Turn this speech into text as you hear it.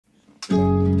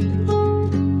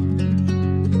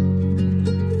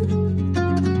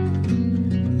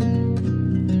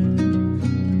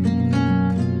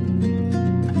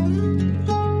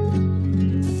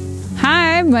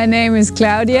my name is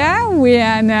Claudia. We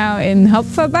are now in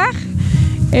Hopferbach,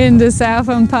 in the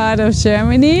southern part of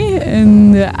Germany,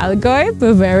 in the Allgäu,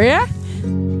 Bavaria.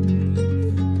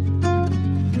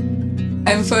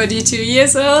 I'm 42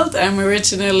 years old. I'm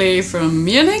originally from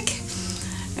Munich.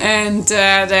 And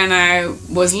then I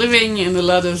was living in a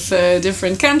lot of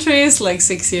different countries, like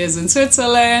 6 years in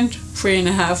Switzerland,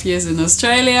 3.5 years in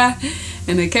Australia,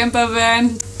 in a camper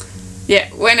van. Yeah,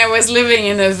 when I was living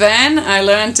in a van, I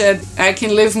learned that I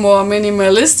can live more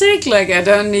minimalistic, like I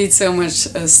don't need so much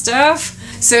stuff.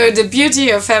 So the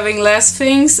beauty of having less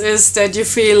things is that you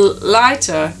feel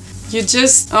lighter. You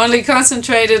just only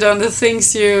concentrated on the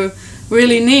things you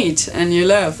really need and you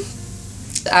love.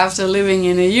 After living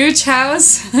in a huge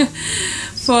house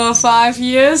for 5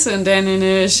 years and then in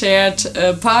a shared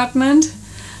apartment,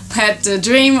 I had the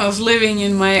dream of living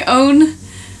in my own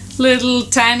little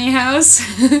tiny house.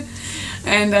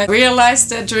 And I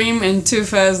realized that dream in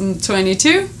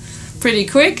 2022, pretty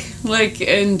quick. Like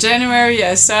in January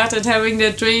I started having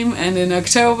that dream, and in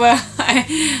October I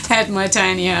had my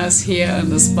tiny house here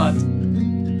on the spot.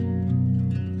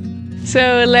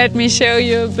 So let me show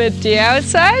you a bit the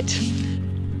outside.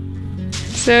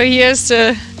 So here's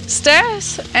the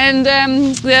stairs, and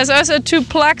there's also 2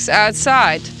 plugs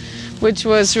outside, which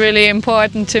was really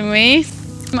important to me.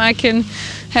 I can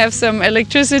have some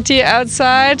electricity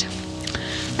outside,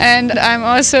 and I'm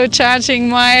also charging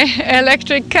my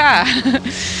electric car.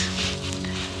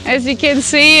 As you can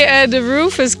see, the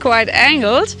roof is quite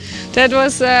angled. That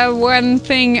was one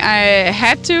thing I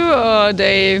had to, or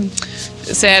they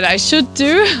said I should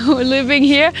do living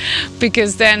here,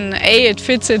 because then it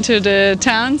fits into the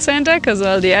town center, because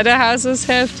all the other houses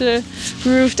have the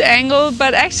roofed angle,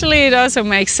 but actually it also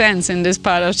makes sense in this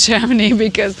part of Germany,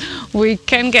 because we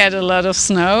can get a lot of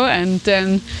snow, and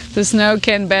then the snow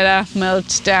can better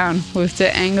melt down with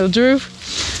the angled roof.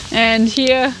 And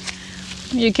here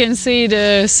you can see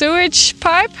the sewage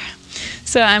pipe,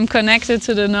 so I'm connected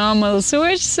to the normal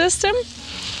sewage system.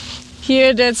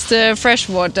 Here, that's the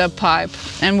freshwater pipe,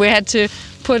 and we had to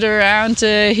put around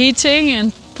the heating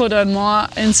and put on more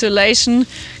insulation,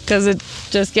 because it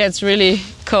just gets really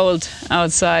cold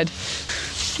outside.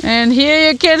 And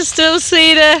here you can still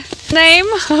see the name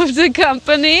of the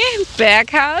company,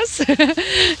 Berghaus.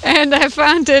 And I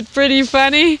found it pretty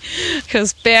funny,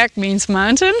 because Berg means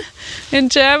mountain in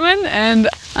German, and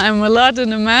I'm a lot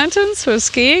in the mountains for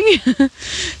skiing.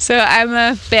 So I'm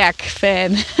a Berg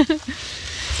fan.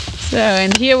 So,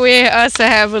 and here we also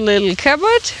have a little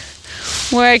cupboard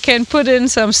where I can put in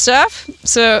some stuff.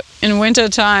 So in winter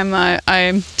time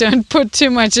I don't put too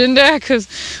much in there, because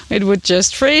it would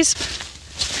just freeze.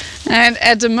 And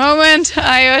at the moment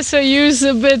I also use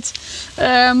a bit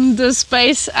the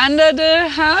space under the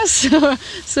house.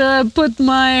 So I put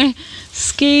my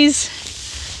skis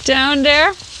down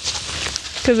there,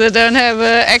 because I don't have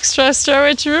an extra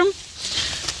storage room.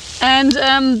 And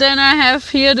then I have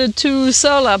here the 2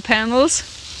 solar panels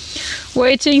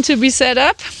waiting to be set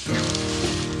up.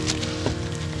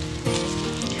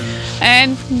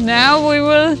 And now we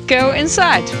will go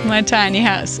inside my tiny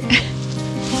house.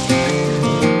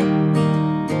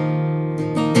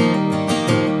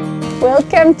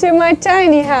 Welcome to my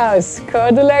tiny house,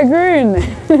 Cordula Grün.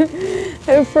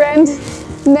 A friend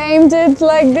named it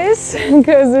like this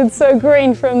because it's so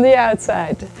green from the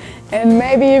outside. And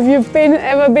maybe if you've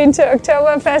ever been to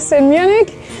Oktoberfest in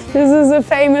Munich, this is a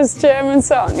famous German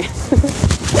song.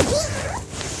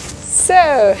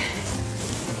 So,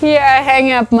 here I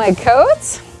hang up my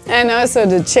coats and also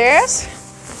the chairs,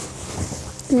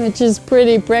 which is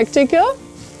pretty practical.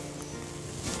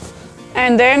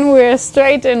 And then we're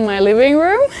straight in my living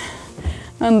room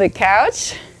on the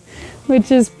couch, which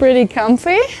is pretty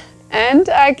comfy. And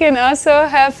I can also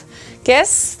have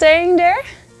guests staying there.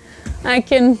 I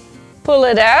can pull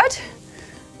it out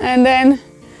and then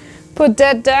put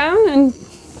that down and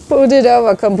put it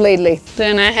over completely.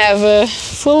 Then I have a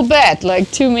full bed,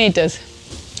 like 2 meters.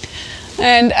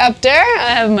 And up there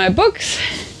I have my books.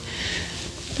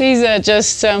 These are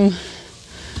just some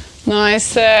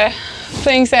nice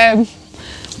things I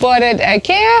bought at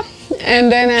IKEA.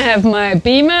 And then I have my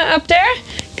beamer up there,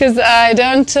 because I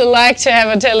don't like to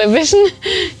have a television,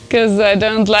 because I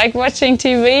don't like watching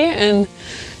TV. And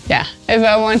yeah, if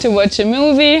I want to watch a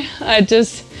movie, I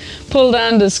just pull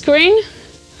down the screen,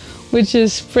 which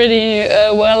is pretty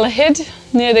well hid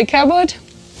near the cupboard.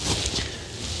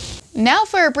 Now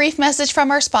for a brief message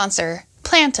from our sponsor,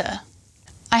 Planta.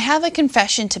 I have a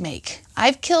confession to make.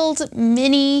 I've killed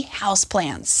many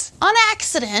houseplants on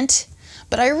accident,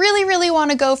 but I really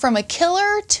want to go from a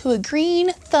killer to a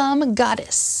green thumb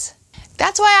goddess.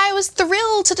 That's why I was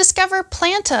thrilled to discover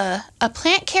Planta, a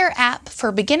plant care app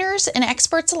for beginners and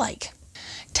experts alike.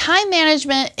 Time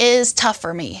management is tough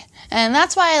for me, and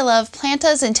that's why I love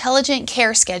Planta's intelligent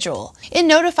care schedule. It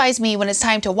notifies me when it's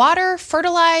time to water,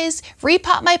 fertilize,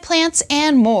 repot my plants,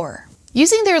 and more.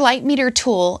 Using their light meter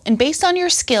tool and based on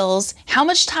your skills, how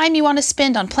much time you want to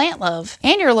spend on plant love,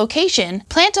 and your location,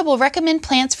 Planta will recommend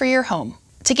plants for your home.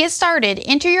 To get started,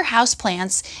 enter your house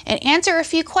plants and answer a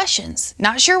few questions.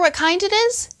 Not sure what kind it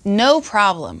is? No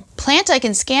problem. Planta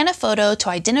can scan a photo to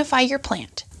identify your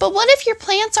plant. But what if your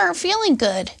plants aren't feeling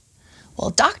good?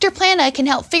 Well, Dr. Planta can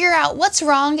help figure out what's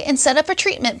wrong and set up a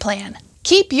treatment plan.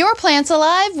 Keep your plants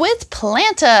alive with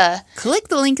Planta. Click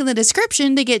the link in the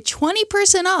description to get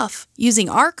 20% off using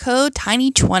our code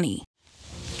TINY20.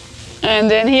 And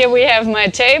then here we have my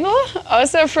table,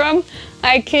 also from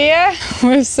IKEA,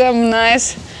 with some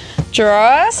nice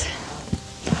drawers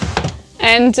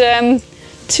and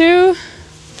two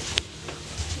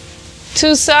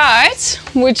sides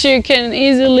which you can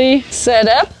easily set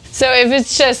up. So if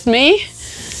it's just me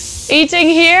eating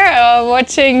here or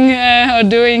watching or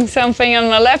doing something on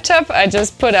my laptop, I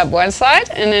just put up one side,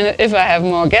 and then if I have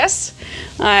more guests,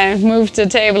 I move the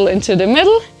table into the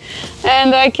middle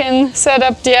and I can set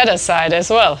up the other side as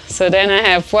well. So then I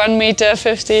have 1.50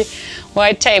 meter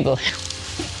wide table.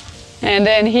 And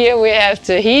then here we have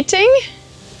the heating,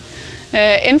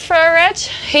 infrared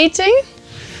heating.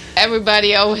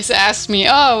 Everybody always asks me,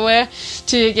 oh, where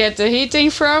do you get the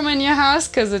heating from in your house?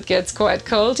 Because it gets quite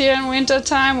cold here in winter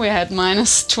time. We had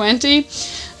 -20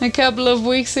 a couple of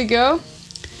weeks ago.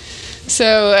 So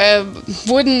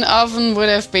wooden oven would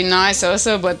have been nice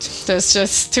also, but there's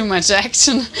just too much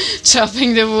action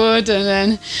chopping the wood and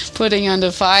then putting on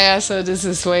the fire. So this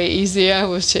is way easier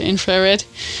with the infrared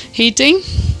heating.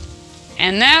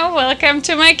 And now welcome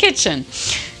to my kitchen.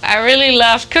 I really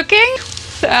love cooking.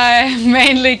 I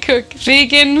mainly cook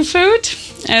vegan food,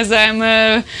 as I'm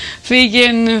a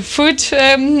vegan food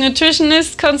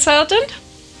nutritionist consultant.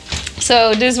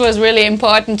 So this was really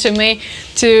important to me,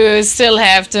 to still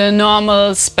have the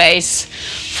normal space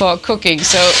for cooking.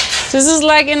 So this is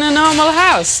like in a normal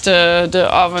house. The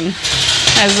oven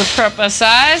has a proper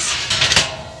size.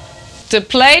 The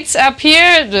plates up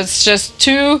here, that's just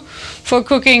 2 for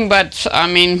cooking, but I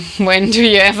mean, when do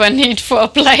you ever need 4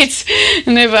 plates?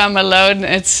 And if I'm alone,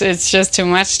 it's just too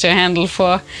much to handle.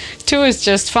 For 2 is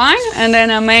just fine. And then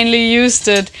I mainly use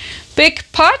the big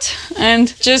pot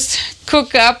and just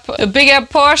cook up a bigger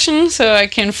portion so I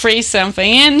can freeze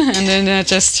something in, and then I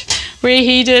just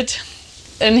reheat it.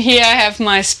 And here I have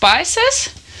my spices.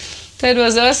 That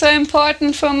was also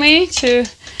important for me, to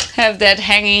have that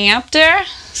hanging up there,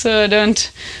 so I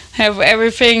don't have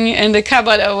everything in the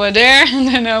cupboard over there and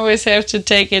then I always have to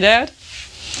take it out.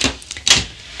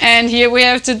 And here we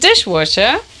have the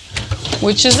dishwasher,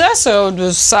 which is also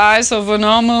the size of a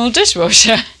normal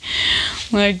dishwasher.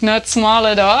 Like, not small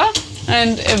at all.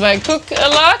 And if I cook a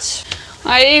lot,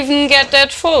 I even get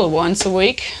that full once a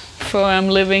week, for I'm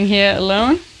living here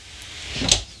alone.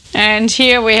 And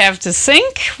here we have the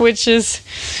sink, which is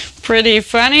pretty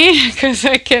funny because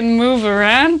I can move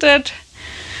around that.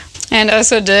 And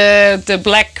also the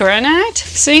black granite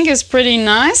sink is pretty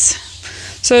nice.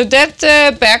 So that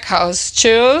back house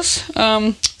chose.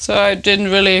 So I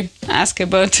didn't really ask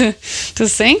about the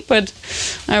sink, but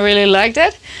I really like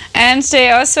that. And they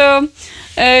also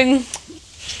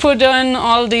put on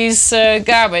all these little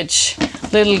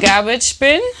garbage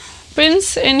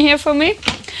bins in here for me.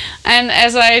 And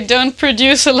as I don't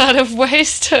produce a lot of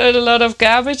waste, a lot of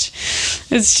garbage,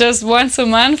 it's just once a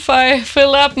month I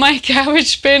fill up my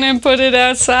garbage bin and put it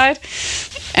outside.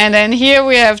 And then here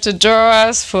we have the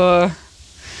drawers for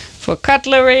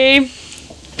cutlery,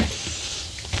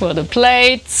 for the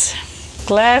plates,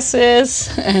 glasses,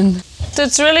 and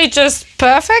that's really just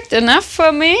perfect enough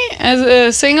for me as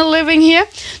a single living here.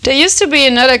 There used to be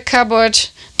another cupboard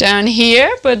down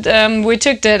here, but we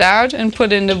took that out and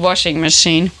put in the washing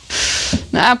machine.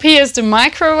 Now up here is the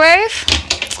microwave.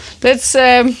 That's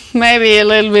maybe a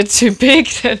little bit too big.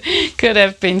 That could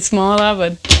have been smaller,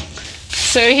 but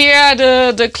so here are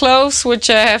the clothes which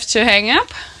I have to hang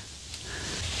up.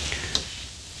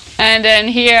 And then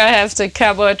here I have the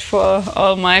cupboard for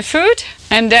all my food.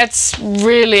 And that's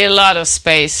really a lot of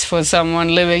space for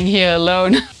someone living here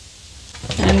alone.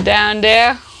 And down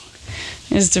there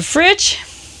is the fridge.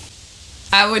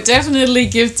 I would definitely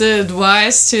give the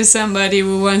advice to somebody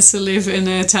who wants to live in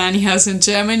a tiny house in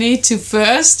Germany to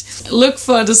first look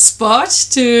for the spot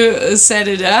to set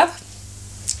it up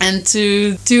and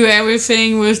to do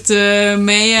everything with the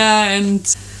mayor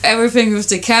and everything with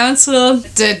the council,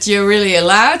 that you're really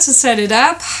allowed to set it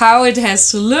up, how it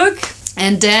has to look,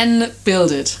 and then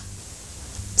build it.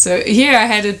 So here I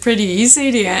had it pretty easy.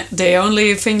 The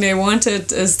only thing they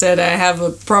wanted is that I have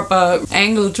a proper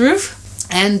angled roof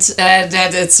and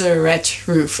that it's a red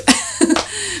roof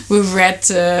with red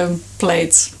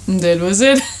plates. And that was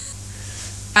it.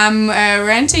 I'm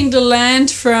renting the land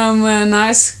from a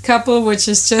nice couple which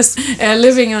is just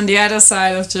living on the other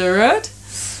side of the road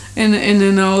in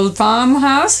an old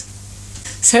farmhouse.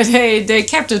 So they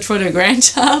kept it for the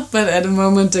grandchild, but at the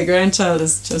moment the grandchild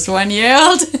is just 1 year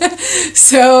old.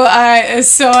 So I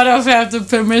sort of have the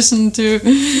permission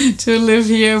to live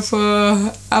here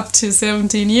for up to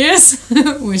 17 years,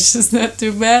 which is not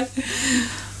too bad.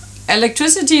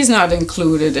 Electricity is not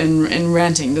included in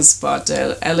renting the spot.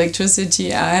 The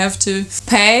electricity I have to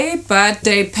pay, but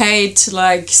they paid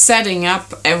like setting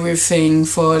up everything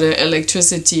for the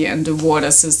electricity and the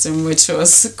water system, which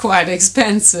was quite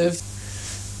expensive.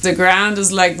 The ground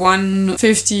is like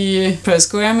 150 per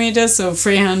square meter, so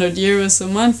 300 euros a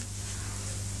month.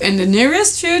 In the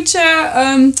nearest future,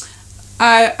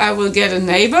 I will get a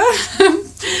neighbor,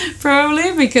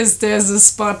 probably, because there's a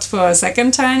spot for a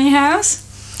second tiny house.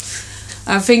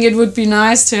 I think it would be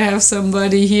nice to have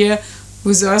somebody here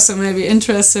who's also maybe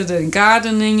interested in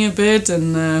gardening a bit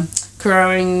and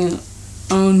growing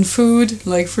own food,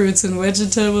 like fruits and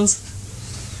vegetables.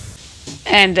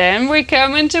 And then we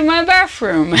come into my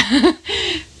bathroom.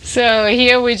 So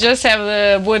here we just have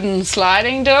the wooden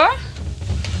sliding door,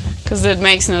 because it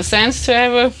makes no sense to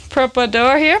have a proper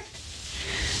door here.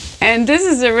 And this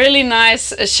is a really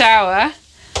nice shower.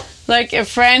 Like a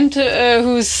friend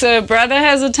whose brother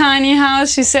has a tiny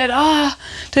house, she said, "Oh,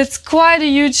 that's quite a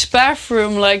huge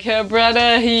bathroom." Like her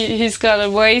brother, he's got a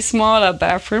way smaller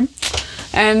bathroom.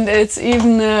 And it's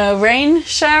even a rain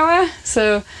shower,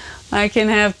 so I can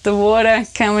have the water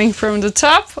coming from the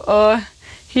top or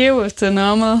here with the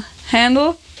normal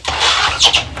handle.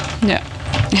 Yeah.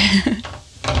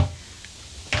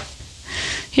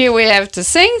 Here we have the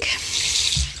sink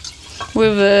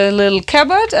with a little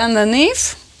cupboard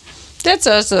underneath. That's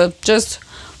also just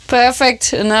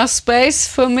perfect enough space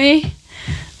for me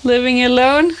living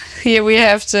alone. Here we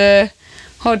have the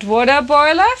hot water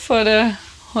boiler for the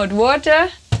hot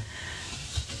water.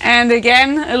 And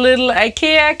again, a little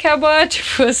IKEA cupboard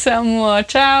for some more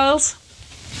towels.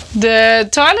 The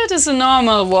toilet is a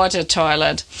normal water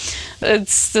toilet.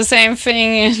 It's the same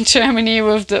thing in Germany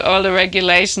with all the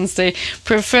regulations. They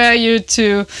prefer you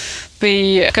to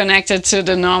be connected to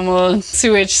the normal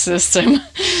sewage system.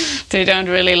 They don't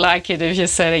really like it if you're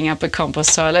setting up a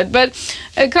compost toilet. But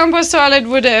a compost toilet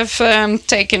would have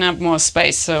taken up more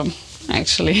space, so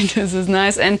actually this is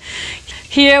nice. And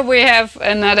here we have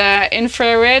another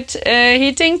infrared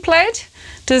heating plate.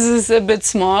 This is a bit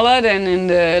smaller than in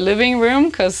the living room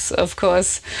because, of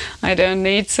course, I don't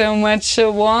need so much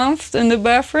warmth in the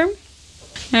bathroom.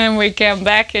 And we come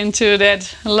back into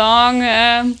that long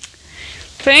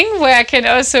thing where I can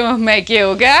also make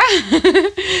yoga.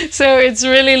 So it's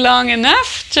really long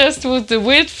enough, just with the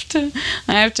width.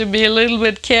 I have to be a little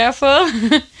bit careful.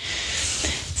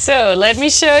 So let me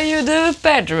show you the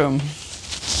bedroom.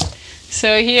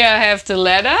 So here I have the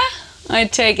ladder I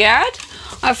take out.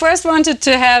 I first wanted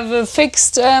to have a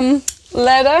fixed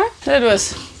ladder. That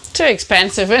was too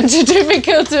expensive and too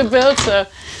difficult to build, so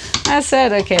I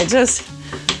said, okay, just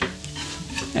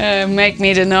make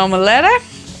me the normal ladder.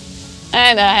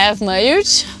 And I have my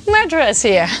huge mattress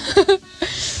here.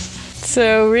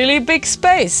 So really big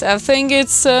space. I think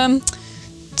it's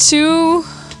 2.20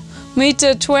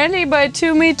 meters by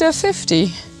 2.50 meters.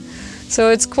 So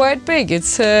it's quite big.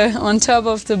 It's on top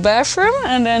of the bathroom,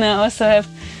 and then I also have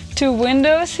 2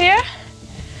 windows here.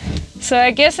 So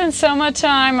I guess in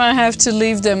summertime I have to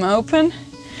leave them open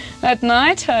at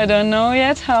night. I don't know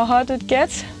yet how hot it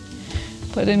gets,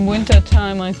 but in winter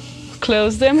time I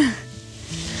close them.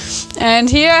 And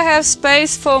here I have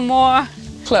space for more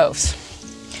clothes.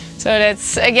 So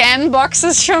that's again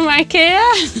boxes from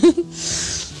IKEA.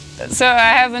 So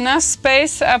I have enough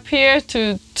space up here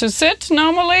to sit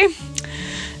normally.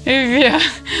 If you're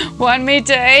 1.80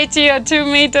 meters or 2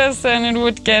 meters, then it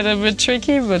would get a bit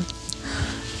tricky, but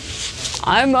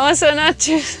I'm also not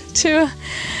too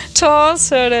tall,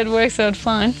 so that works out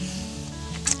fine.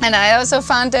 And I also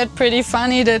found that pretty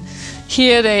funny that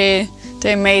here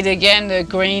they made again the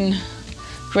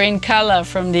green color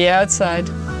from the outside.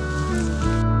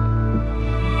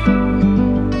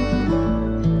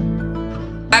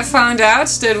 I I found out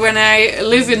that when I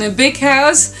live in a big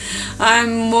house,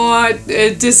 I'm more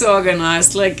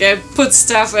disorganized. Like I put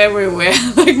stuff everywhere.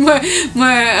 Like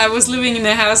I was living in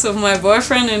the house of my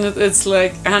boyfriend, and it's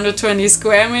like 120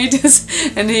 square meters,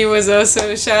 and he was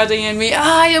also shouting at me,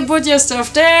 you put your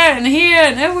stuff there and here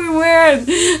and everywhere.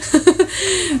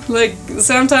 Like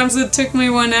sometimes it took me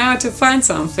 1 hour to find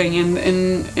something.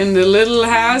 In the little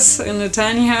house, in the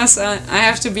tiny house, I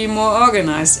have to be more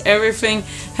organized. Everything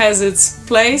has its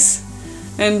place,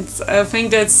 and I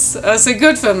think that's also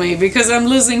good for me because I'm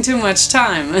losing too much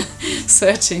time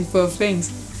searching for things.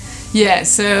 Yeah,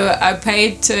 so I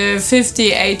paid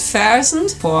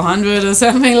 58,400 or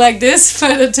something like this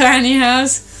for the tiny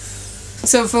house.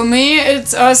 So for me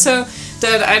it's also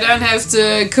that I don't have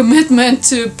the commitment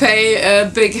to pay a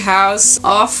big house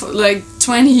off like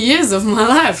 20 years of my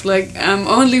life. Like I'm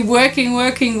only working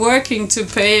to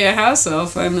pay a house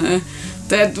off, and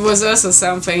that was also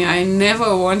something I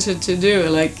never wanted to do.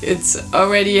 Like it's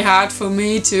already hard for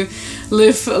me to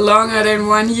live longer than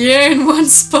 1 year in one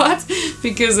spot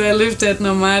because I lived that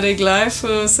nomadic life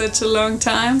for such a long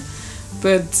time.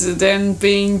 But then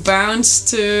being bound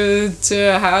to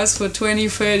a house for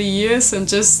 20-30 years and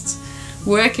just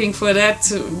working for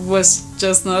that was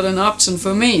just not an option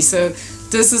for me. So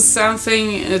this is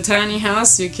something, a tiny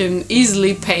house, you can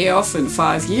easily pay off in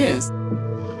 5 years.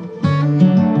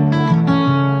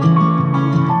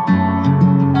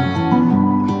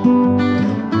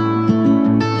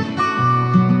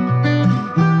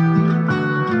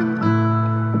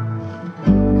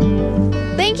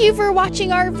 Thank you for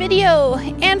watching our video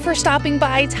and for stopping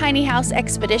by Tiny House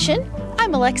Expedition.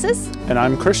 I'm Alexis. And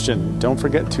I'm Christian. Don't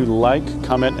forget to like,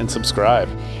 comment, and subscribe.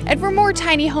 And for more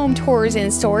tiny home tours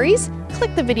and stories,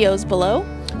 click the videos below.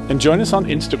 And join us on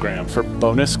Instagram for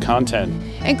bonus content,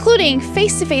 including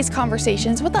face-to-face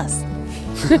conversations with us.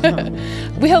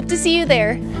 We hope to see you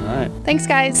there. All right. Thanks,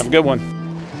 guys. Have a good one.